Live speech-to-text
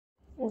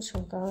What's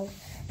up, guys?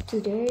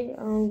 Today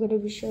I'm gonna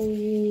be showing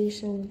you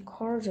some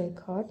cards I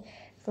caught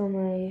from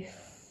my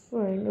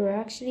friend, or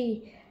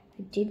actually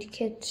I did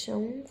get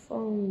some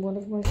from one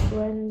of my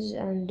friends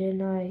and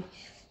then I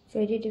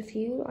traded a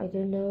few. I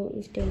don't know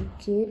if they're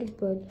good,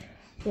 but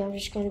yeah, I'm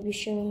just gonna be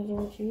showing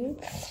them to you.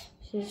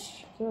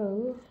 Let's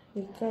go.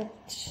 We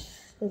got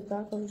the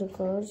back of the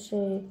cards.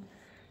 They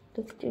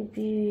look to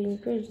be in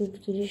pretty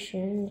good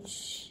condition.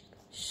 It's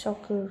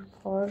soccer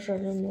cards. I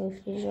don't know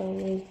if these are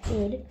really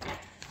good.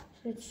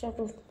 Let's start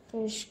with the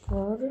first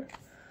card.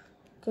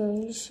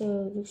 Okay,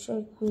 so looks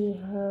like we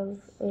have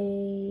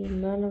a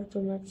man of the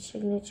match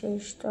signature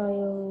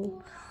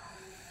style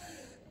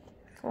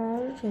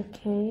card.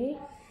 Okay.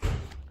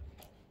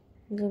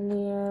 Then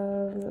we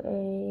have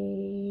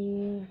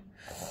a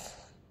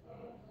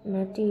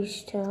Matty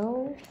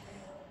style.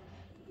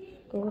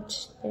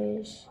 What's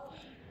this?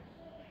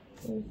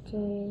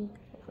 Okay,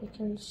 I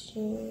can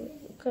see.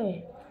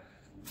 Okay.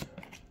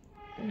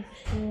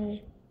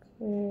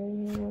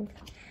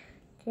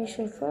 Okay,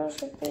 so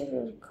first I play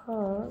with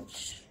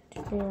cards,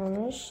 to be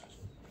honest,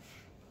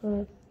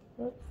 but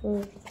not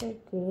very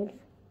good.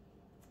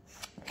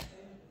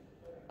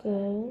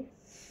 Okay,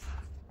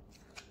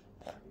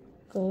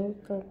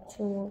 got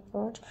two more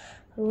cards.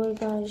 Anyway,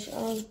 guys,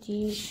 all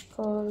these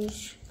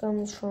cards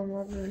comes from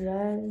other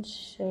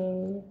lands,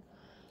 so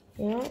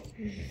yeah.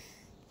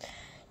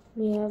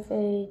 We have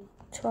a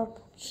top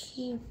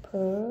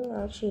keeper.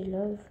 I actually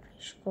love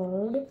this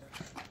card.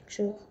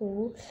 So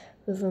cool.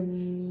 With a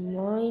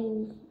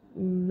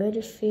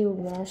midfield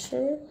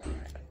master,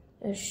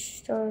 a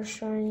star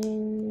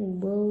shining,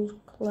 world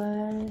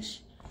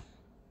class.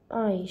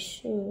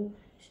 Ice. So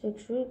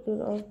it's really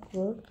good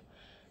artwork.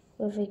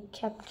 With a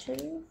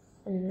captain,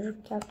 another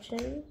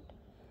captain.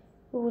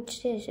 What's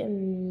this? A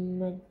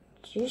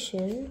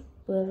magician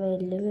with a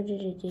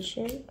limited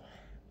edition.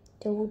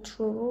 Double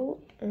trouble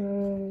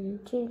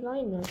and 2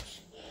 lineups.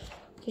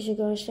 Okay, so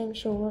guys,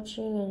 thanks for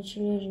watching and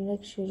see you in the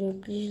next video.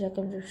 Please like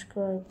and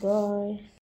subscribe. Bye.